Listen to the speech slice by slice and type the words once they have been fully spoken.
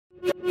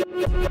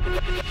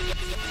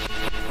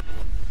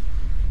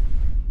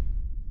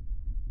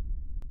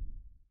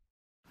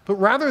But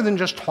rather than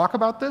just talk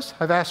about this,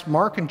 I've asked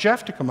Mark and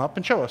Jeff to come up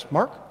and show us.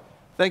 Mark?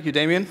 Thank you,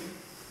 Damien.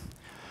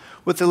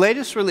 With the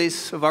latest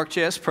release of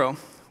ArcGIS Pro,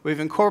 we've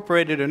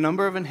incorporated a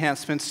number of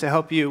enhancements to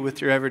help you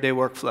with your everyday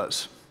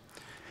workflows.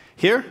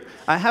 Here,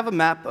 I have a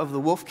map of the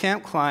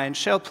Wolfcamp Cline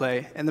shale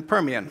play in the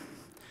Permian.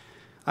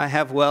 I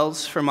have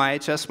wells from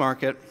IHS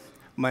Markit,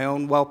 my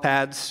own well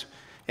pads,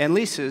 and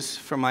leases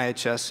from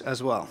IHS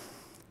as well.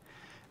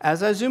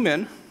 As I zoom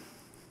in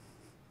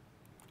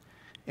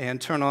and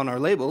turn on our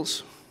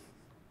labels,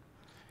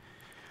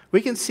 we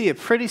can see a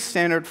pretty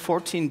standard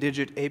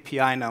 14-digit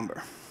API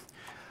number.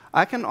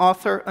 I can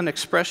author an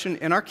expression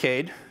in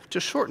Arcade to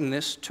shorten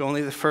this to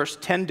only the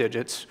first 10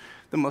 digits,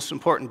 the most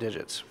important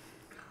digits.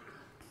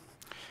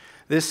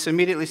 This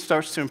immediately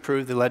starts to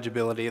improve the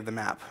legibility of the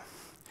map.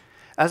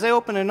 As I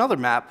open another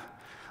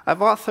map, I've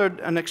authored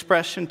an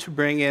expression to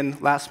bring in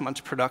last month's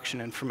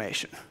production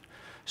information.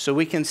 So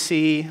we can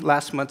see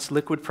last month's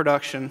liquid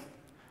production,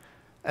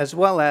 as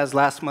well as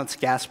last month's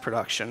gas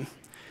production,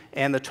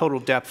 and the total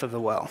depth of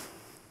the well.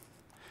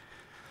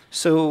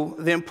 So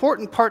the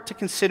important part to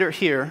consider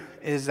here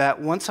is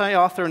that once I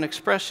author an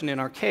expression in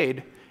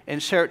Arcade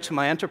and share it to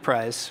my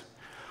enterprise,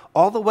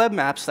 all the web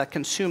maps that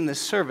consume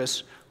this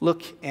service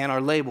look and are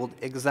labeled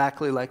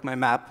exactly like my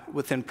map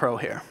within Pro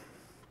here.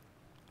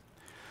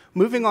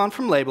 Moving on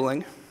from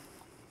labeling,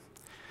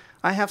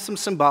 I have some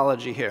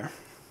symbology here.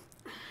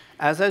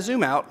 As I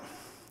zoom out,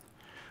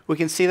 we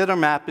can see that our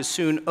map is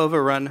soon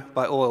overrun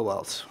by oil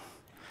wells.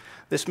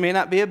 This may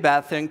not be a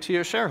bad thing to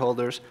your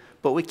shareholders,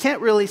 but we can't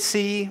really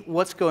see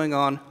what's going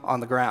on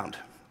the ground.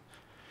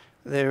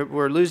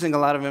 We're losing a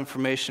lot of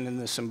information in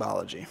this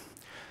symbology.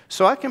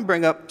 So I can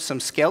bring up some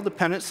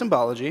scale-dependent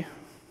symbology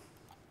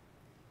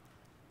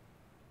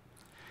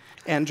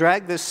and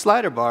drag this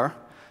slider bar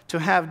to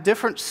have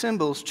different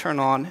symbols turn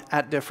on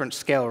at different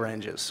scale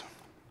ranges.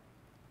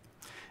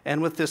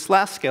 And with this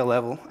last scale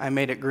level, I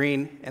made it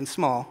green and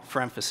small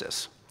for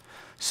emphasis.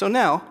 So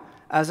now,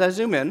 as I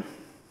zoom in,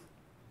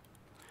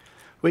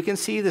 we can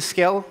see the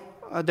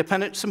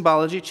scale-dependent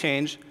symbology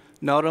change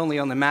not only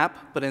on the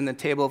map, but in the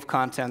table of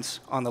contents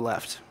on the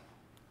left.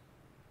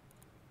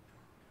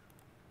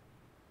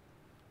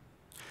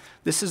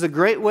 This is a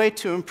great way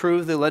to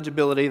improve the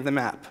legibility of the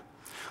map.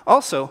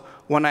 Also,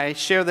 when I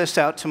share this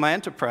out to my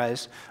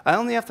enterprise, I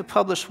only have to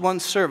publish one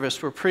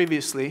service where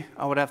previously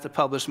I would have to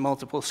publish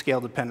multiple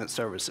scale-dependent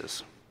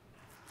services.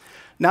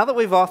 Now that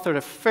we've authored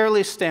a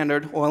fairly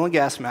standard oil and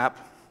gas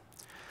map,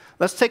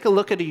 let's take a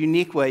look at a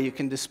unique way you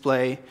can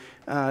display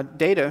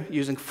data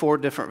using 4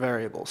 different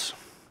variables.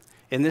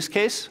 In this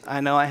case, I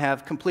know I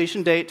have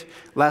completion date,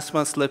 last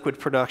month's liquid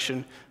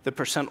production, the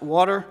percent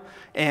water,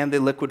 and the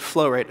liquid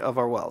flow rate of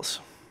our wells.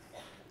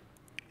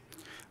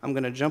 I'm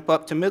going to jump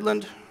up to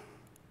Midland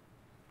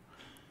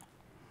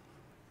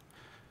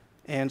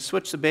and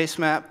switch the base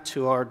map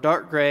to our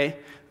dark gray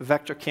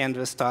vector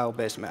canvas style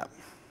base map.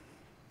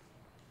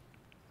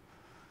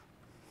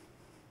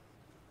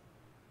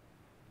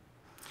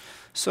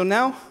 So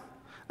now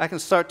I can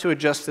start to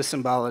adjust the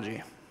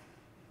symbology.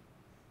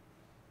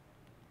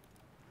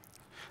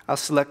 I'll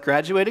select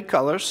graduated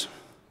colors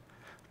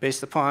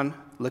based upon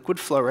liquid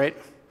flow rate,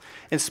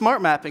 and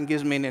Smart Mapping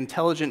gives me an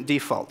intelligent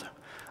default.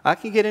 I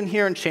can get in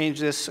here and change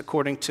this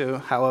according to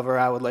however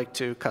I would like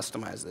to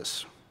customize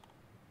this.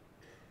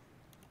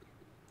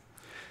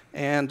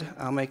 And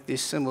I'll make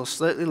these symbols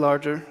slightly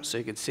larger so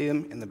you can see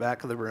them in the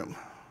back of the room.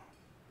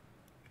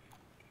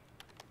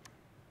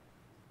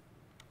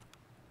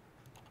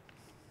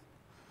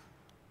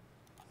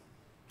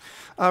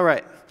 All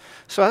right,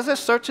 so as I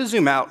start to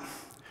zoom out,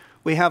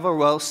 we have our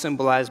wells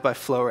symbolized by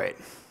flow rate.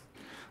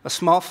 A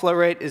small flow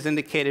rate is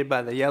indicated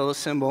by the yellow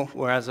symbol,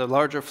 whereas a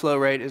larger flow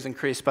rate is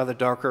increased by the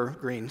darker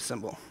green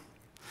symbol.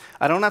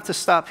 I don't have to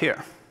stop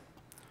here.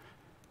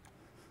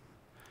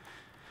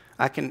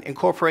 I can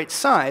incorporate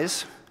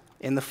size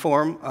in the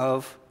form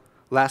of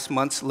last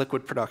month's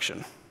liquid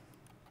production.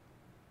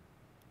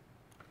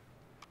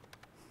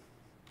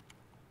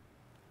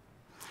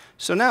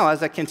 So now,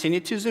 as I continue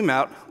to zoom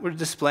out, we're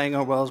displaying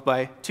our wells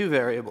by 2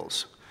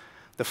 variables.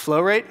 The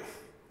flow rate,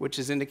 which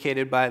is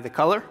indicated by the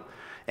color,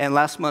 and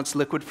last month's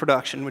liquid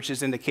production, which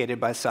is indicated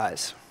by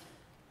size.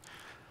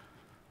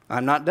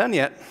 I'm not done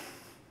yet.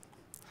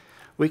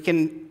 We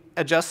can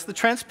adjust the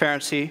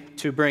transparency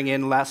to bring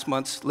in last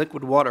month's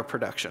liquid water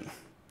production.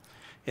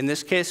 In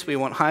this case, we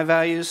want high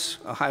values,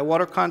 a high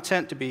water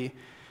content to be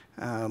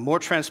more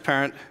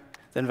transparent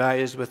than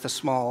values with a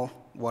small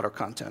water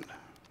content.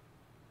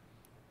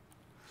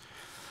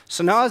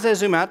 So now as I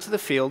zoom out to the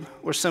field,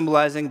 we're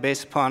symbolizing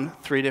based upon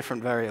 3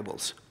 different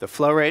variables: the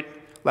flow rate,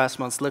 last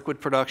month's liquid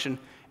production,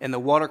 and the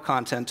water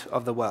content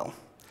of the well.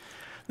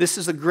 This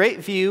is a great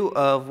view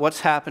of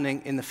what's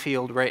happening in the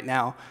field right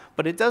now,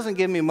 but it doesn't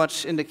give me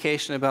much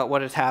indication about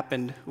what had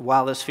happened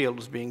while this field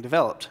was being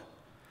developed.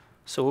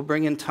 So we'll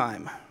bring in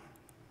time,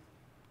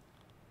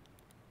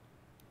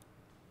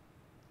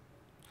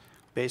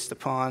 based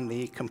upon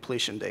the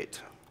completion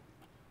date.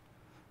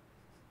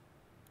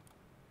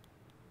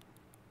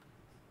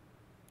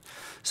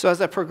 So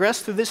as I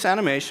progress through this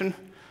animation,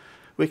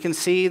 We can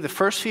see the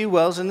first few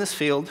wells in this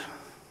field.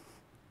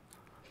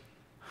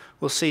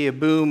 We'll see a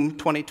boom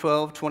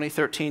 2012,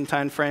 2013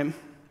 timeframe,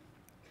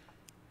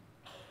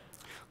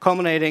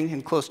 culminating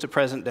in close to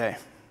present day.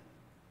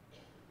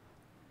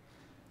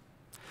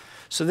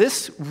 So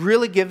this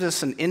really gives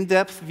us an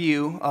in-depth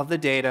view of the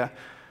data,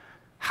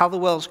 how the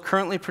well is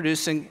currently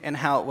producing, and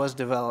how it was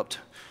developed.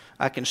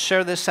 I can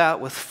share this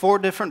out with 4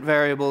 different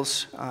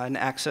variables and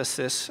access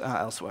this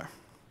elsewhere.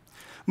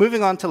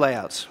 Moving on to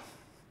layouts.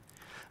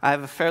 I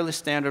have a fairly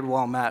standard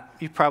wall map.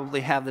 You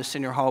probably have this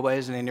in your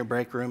hallways and in your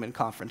break room and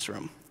conference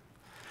room.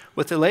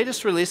 With the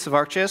latest release of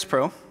ArcGIS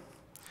Pro,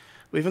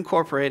 we've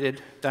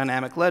incorporated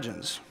dynamic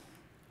legends.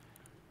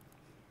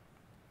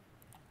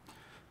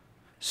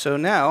 So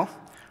now,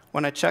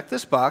 when I check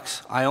this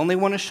box, I only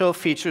want to show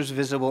features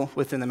visible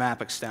within the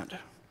map extent. You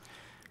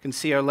can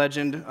see our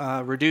legend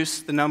reduce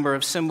the number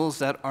of symbols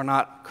that are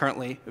not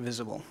currently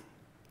visible.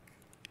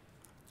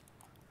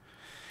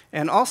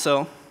 And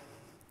also,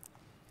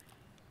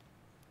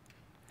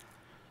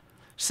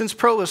 since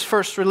Pro was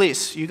first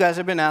released, you guys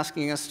have been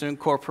asking us to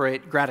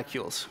incorporate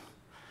graticules.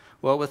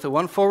 Well, with the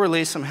 1.4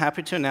 release, I'm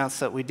happy to announce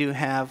that we do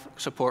have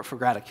support for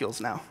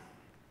graticules now.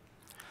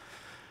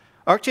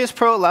 ArcGIS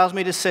Pro allows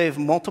me to save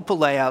multiple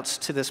layouts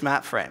to this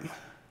map frame.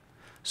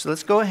 So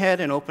let's go ahead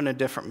and open a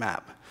different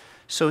map.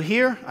 So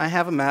here I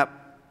have a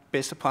map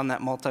based upon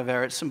that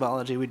multivariate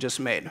symbology we just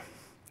made.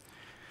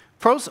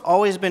 Pro's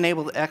always been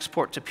able to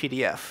export to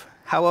PDF.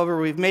 However,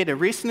 we've made a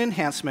recent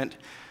enhancement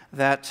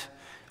that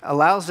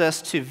allows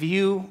us to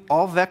view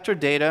all vector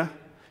data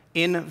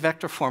in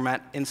vector format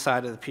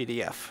inside of the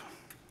PDF.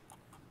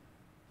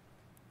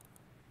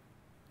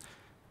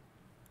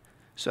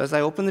 So as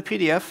I open the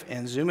PDF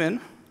and zoom in,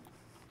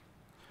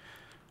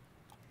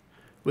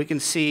 we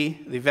can see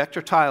the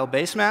vector tile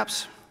base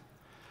maps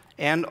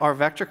and our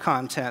vector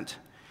content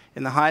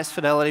in the highest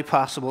fidelity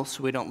possible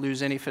so we don't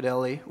lose any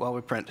fidelity while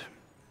we print.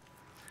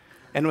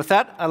 And with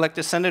that, I'd like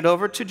to send it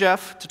over to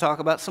Jeff to talk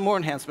about some more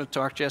enhancements to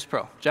ArcGIS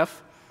Pro.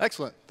 Jeff?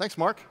 Excellent. Thanks,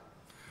 Mark.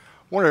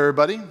 Morning,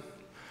 everybody.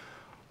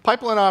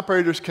 Pipeline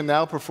operators can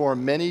now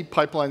perform many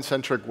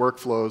pipeline-centric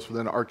workflows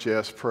within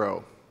ArcGIS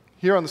Pro.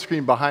 Here on the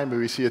screen behind me,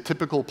 we see a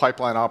typical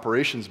pipeline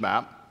operations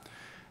map.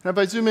 And if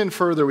I zoom in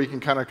further, we can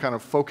kind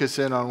of focus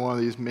in on one of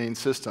these main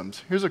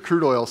systems. Here's a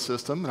crude oil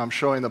system, and I'm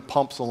showing the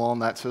pumps along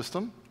that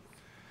system.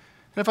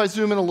 And if I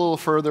zoom in a little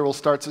further, we'll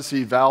start to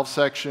see valve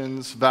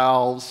sections,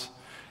 valves,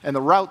 and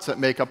the routes that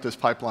make up this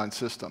pipeline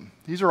system.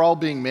 These are all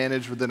being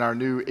managed within our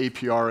new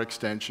APR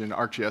extension,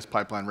 ArcGIS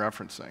Pipeline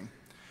Referencing.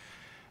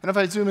 And if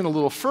I zoom in a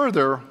little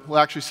further, we'll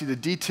actually see the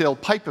detailed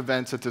pipe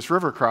events at this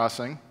river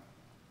crossing,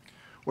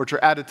 which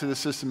are added to the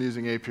system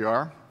using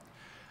APR.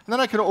 And then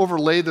I can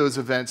overlay those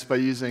events by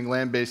using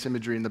land-based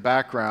imagery in the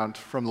background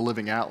from the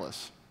Living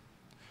Atlas.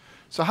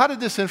 So how did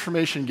this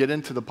information get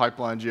into the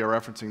Pipeline Geo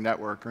Referencing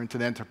network or into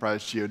the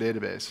Enterprise Geo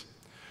database?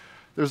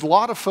 There's a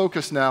lot of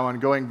focus now on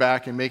going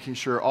back and making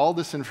sure all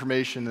this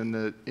information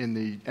in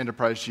the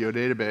Enterprise Geo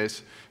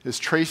database is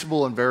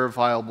traceable and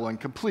verifiable and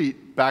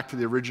complete back to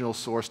the original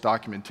source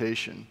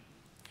documentation.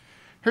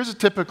 Here's a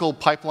typical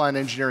pipeline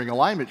engineering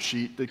alignment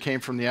sheet that came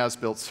from the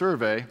as-built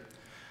survey.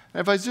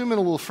 And if I zoom in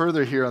a little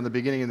further here on the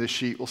beginning of the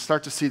sheet, we'll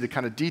start to see the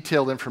kind of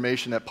detailed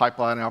information that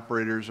pipeline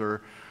operators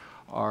are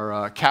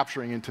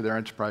capturing into their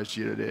Enterprise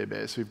Geo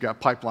database. We've got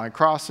pipeline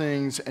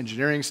crossings,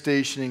 engineering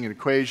stationing, and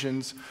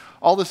equations.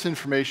 All this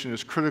information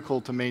is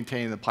critical to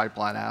maintaining the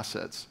pipeline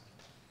assets.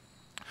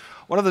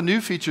 One of the new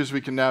features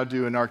we can now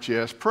do in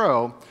ArcGIS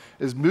Pro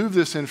is move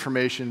this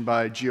information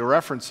by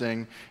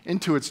georeferencing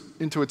into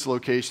its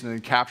location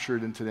and capture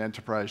it into the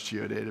Enterprise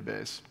Geo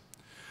database.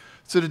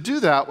 So to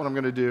do that, what I'm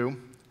going to do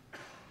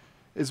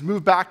is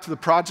move back to the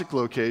project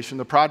location,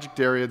 the project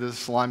area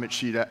this alignment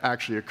sheet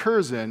actually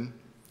occurs in,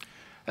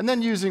 and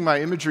then using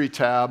my imagery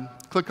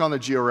tab, click on the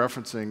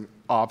georeferencing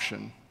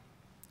option.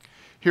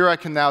 Here I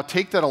can now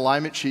take that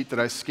alignment sheet that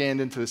I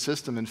scanned into the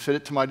system and fit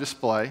it to my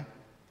display.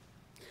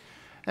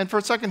 And for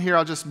a second here,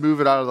 I'll just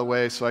move it out of the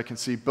way so I can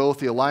see both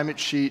the alignment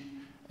sheet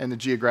and the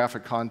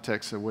geographic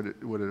context of what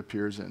it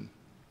appears in.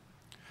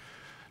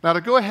 Now,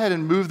 to go ahead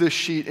and move this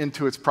sheet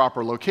into its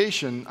proper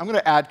location, I'm going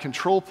to add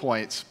control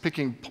points,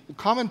 picking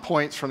common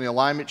points from the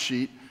alignment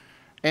sheet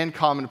and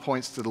common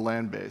points to the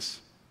land base.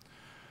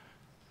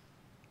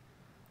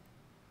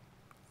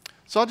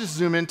 So I'll just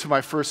zoom into my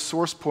first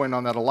source point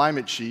on that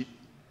alignment sheet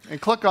and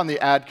click on the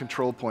Add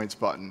Control Points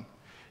button.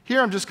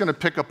 Here, I'm just going to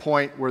pick a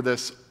point where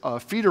this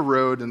feeder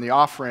road and the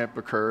off-ramp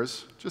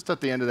occurs, just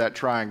at the end of that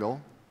triangle.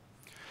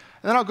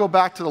 And then I'll go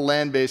back to the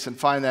land base and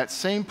find that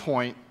same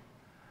point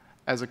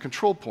as a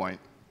control point.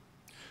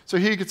 So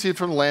here you can see it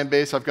from the land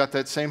base. I've got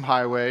that same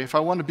highway. If I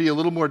want to be a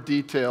little more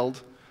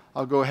detailed,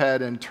 I'll go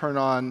ahead and turn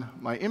on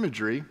my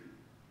imagery.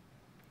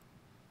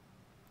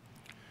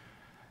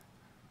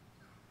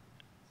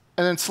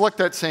 And then select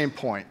that same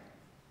point.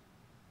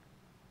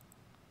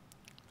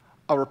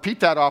 I'll repeat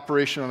that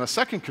operation on a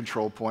second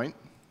control point.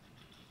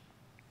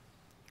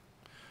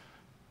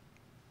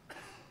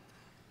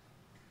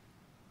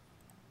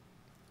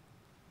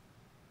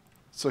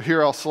 So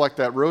here I'll select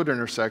that road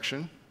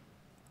intersection.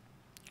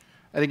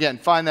 And again,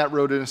 find that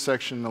road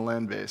intersection in the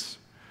land base.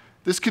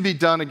 This could be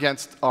done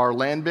against our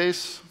land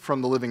base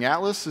from the Living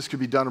Atlas. This could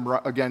be done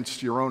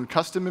against your own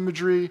custom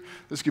imagery.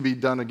 This could be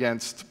done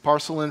against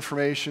parcel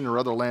information or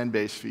other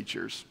land-based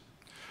features.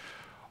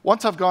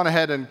 Once I've gone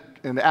ahead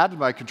and added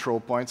my control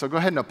points, I'll go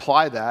ahead and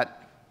apply that.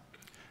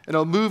 And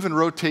I'll move and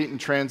rotate and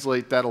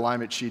translate that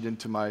alignment sheet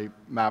into my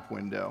map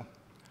window.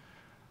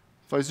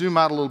 If I zoom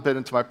out a little bit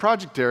into my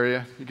project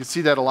area, you can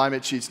see that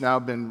alignment sheet's now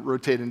been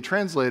rotated and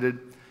translated.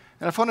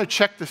 And if I want to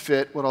check the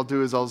fit, what I'll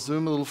do is I'll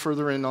zoom a little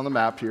further in on the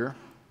map here.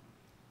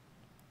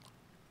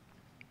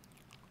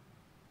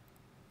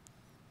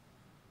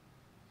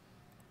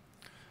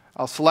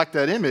 I'll select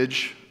that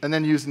image, and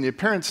then using the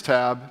Appearance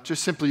tab,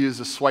 just simply use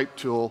the swipe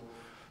tool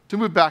to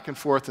move back and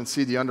forth and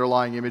see the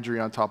underlying imagery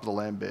on top of the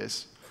land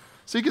base.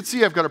 So you can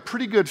see I've got a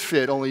pretty good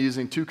fit only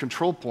using 2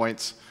 control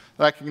points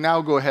that I can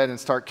now go ahead and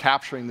start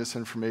capturing this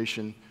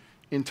information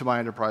into my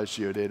Enterprise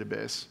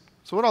geodatabase.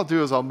 So what I'll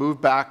do is I'll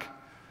move back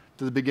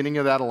to the beginning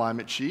of that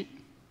alignment sheet.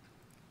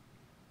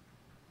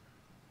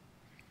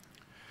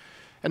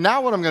 And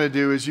now what I'm going to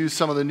do is use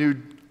some of the new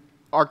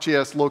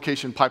ArcGIS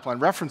location pipeline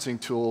referencing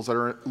tools that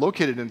are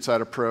located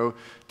inside of Pro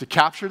to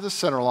capture the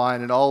center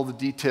line and all the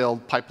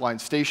detailed pipeline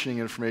stationing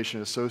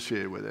information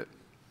associated with it.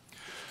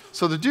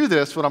 So to do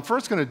this, what I'm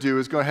first going to do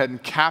is go ahead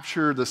and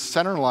capture the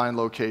center line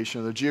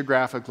location, the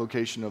geographic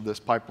location of this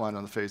pipeline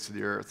on the face of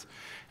the Earth.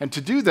 And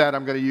to do that,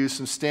 I'm going to use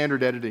some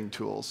standard editing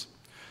tools.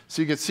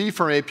 So you can see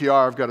from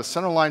APR, I've got a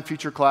center line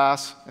feature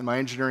class and my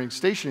engineering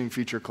stationing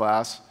feature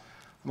class.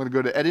 I'm going to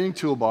go to Editing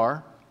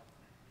Toolbar,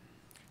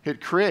 hit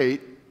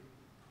Create,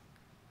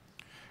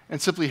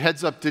 and simply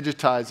heads-up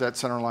digitize that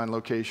centerline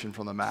location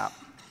from the map.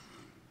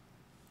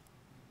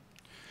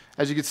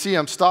 As you can see,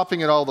 I'm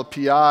stopping at all the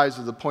PIs,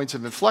 or the points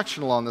of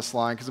inflection along this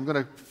line, because I'm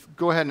going to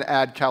go ahead and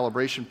add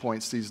calibration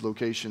points to these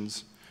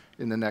locations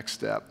in the next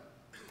step.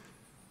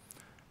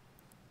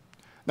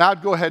 Now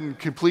I'd go ahead and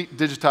complete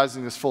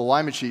digitizing this full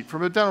alignment sheet.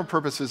 For demo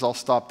purposes, I'll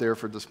stop there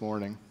for this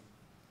morning.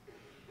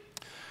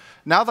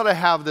 Now that I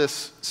have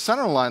this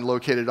center line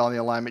located on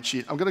the alignment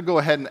sheet, I'm going to go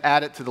ahead and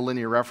add it to the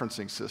linear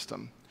referencing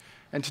system.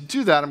 And to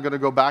do that, I'm going to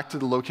go back to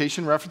the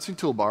location referencing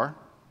toolbar,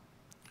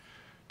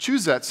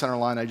 choose that center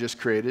line I just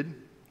created,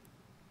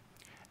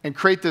 and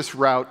create this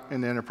route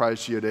in the Enterprise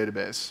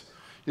geodatabase.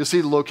 You'll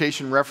see the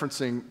location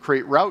referencing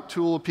create route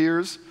tool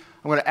appears.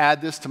 I'm going to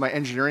add this to my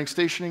engineering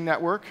stationing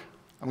network.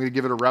 I'm going to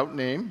give it a route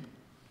name.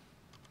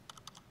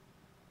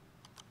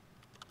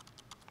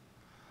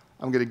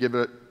 I'm going to give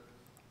it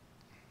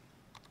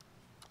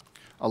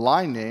a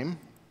line name.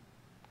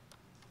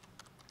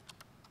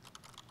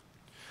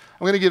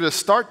 I'm going to give it a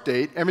start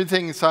date.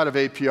 Everything inside of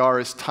APR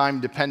is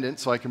time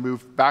dependent, so I can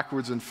move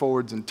backwards and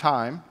forwards in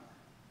time.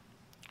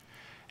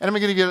 And I'm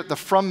going to give it the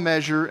from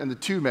measure and the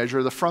to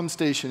measure, the from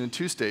station and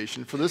to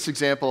station. For this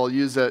example, I'll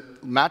use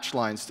that match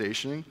line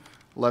stationing,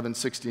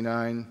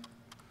 1169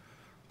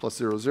 plus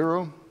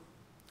 00.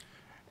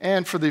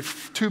 And for the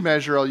to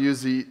measure, I'll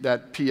use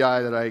that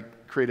PI that I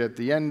created at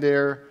the end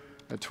there,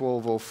 at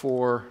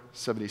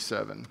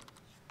 1204.77.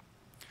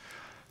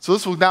 So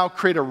this will now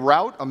create a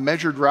route, a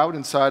measured route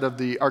inside of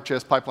the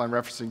ArcGIS Pipeline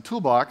Referencing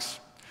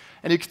toolbox.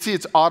 And you can see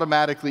it's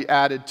automatically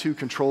added 2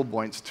 control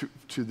points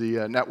to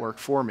the network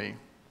for me.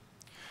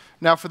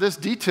 Now for this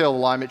detailed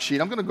alignment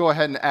sheet, I'm going to go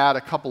ahead and add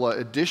a couple of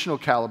additional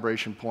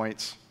calibration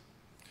points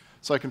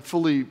so I can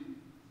fully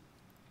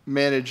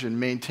manage and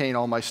maintain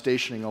all my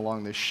stationing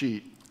along this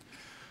sheet.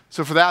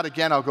 So for that,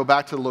 again, I'll go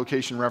back to the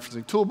location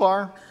referencing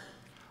toolbar.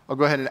 I'll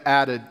go ahead and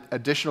add an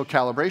additional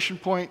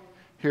calibration point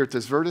here at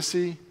this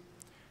vertice,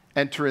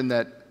 enter in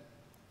that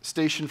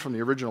station from the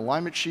original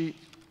alignment sheet.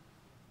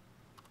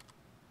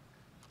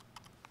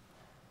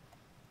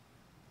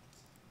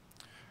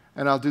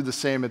 And I'll do the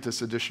same at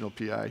this additional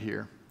PI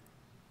here.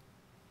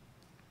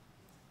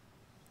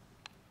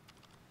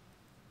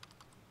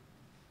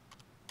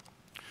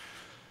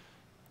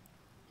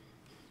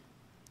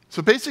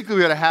 So basically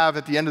what I have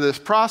at the end of this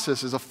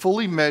process is a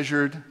fully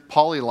measured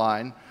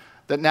polyline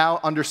that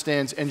now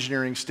understands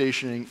engineering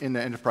stationing in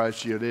the Enterprise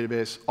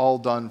geodatabase, all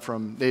done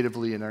from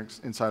natively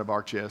inside of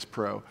ArcGIS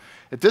Pro.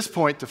 At this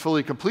point, to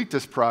fully complete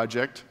this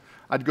project,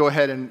 I'd go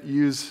ahead and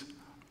use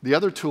the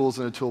other tools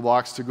in the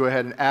toolbox to go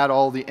ahead and add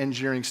all the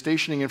engineering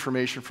stationing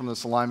information from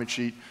this alignment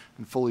sheet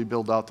and fully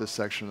build out this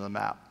section of the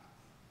map.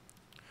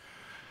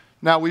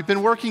 Now, we've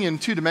been working in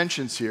 2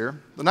 dimensions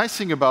here. The nice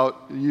thing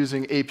about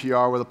using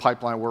APR with a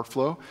pipeline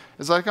workflow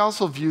is I can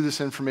also view this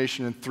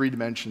information in 3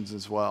 dimensions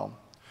as well.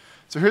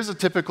 So here's a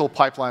typical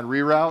pipeline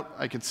reroute.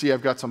 I can see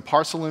I've got some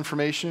parcel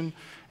information,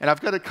 and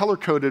I've got it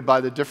color-coded by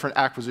the different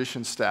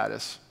acquisition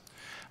status.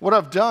 What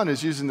I've done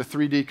is using the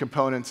 3D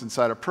components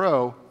inside of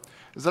Pro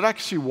is that I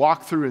actually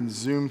walk through and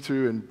zoom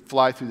through and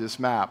fly through this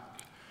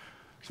map.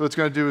 So what it's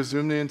going to do is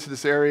zoom into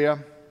this area,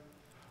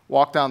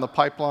 walk down the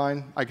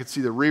pipeline. I can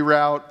see the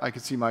reroute. I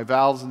can see my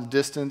valves in the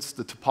distance,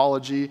 the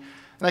topology.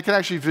 And I can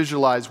actually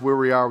visualize where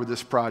we are with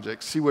this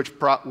project, see which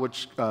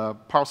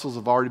parcels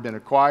have already been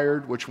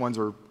acquired, which ones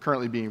are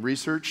currently being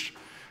researched,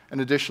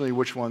 and additionally,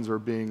 which ones are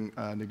being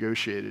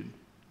negotiated.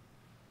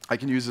 I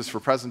can use this for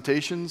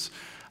presentations.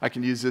 I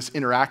can use this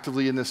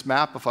interactively in this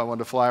map if I want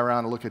to fly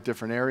around and look at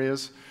different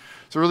areas.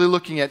 So really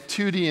looking at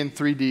 2D and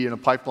 3D in a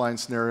pipeline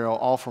scenario,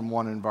 all from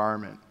one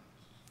environment.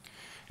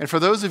 And for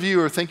those of you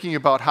who are thinking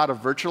about how to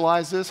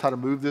virtualize this, how to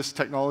move this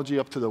technology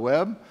up to the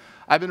web,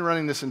 I've been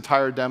running this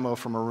entire demo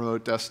from a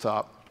remote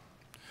desktop.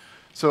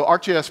 So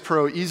ArcGIS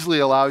Pro easily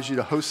allows you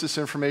to host this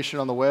information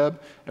on the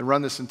web and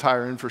run this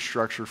entire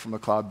infrastructure from a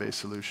cloud-based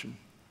solution.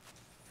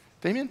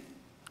 Damien?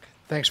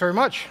 Thanks very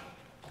much.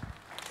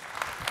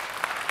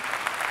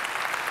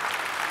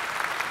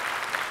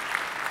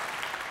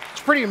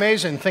 It's pretty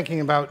amazing thinking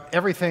about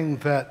everything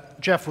that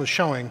Jeff was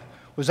showing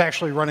was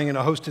actually running in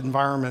a hosted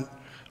environment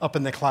up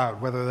in the cloud,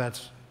 whether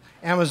that's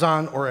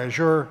Amazon or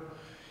Azure.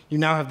 You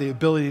now have the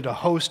ability to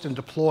host and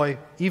deploy,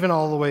 even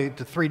all the way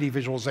to 3D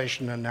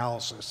visualization and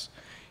analysis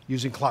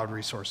using cloud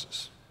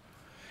resources.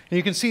 And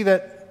you can see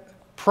that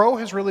Pro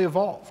has really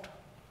evolved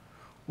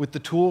with the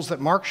tools that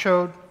Mark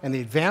showed and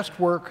the advanced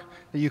work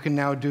that you can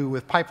now do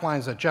with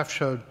pipelines that Jeff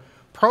showed.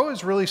 Pro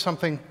is really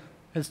something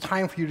it's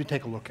time for you to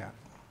take a look at.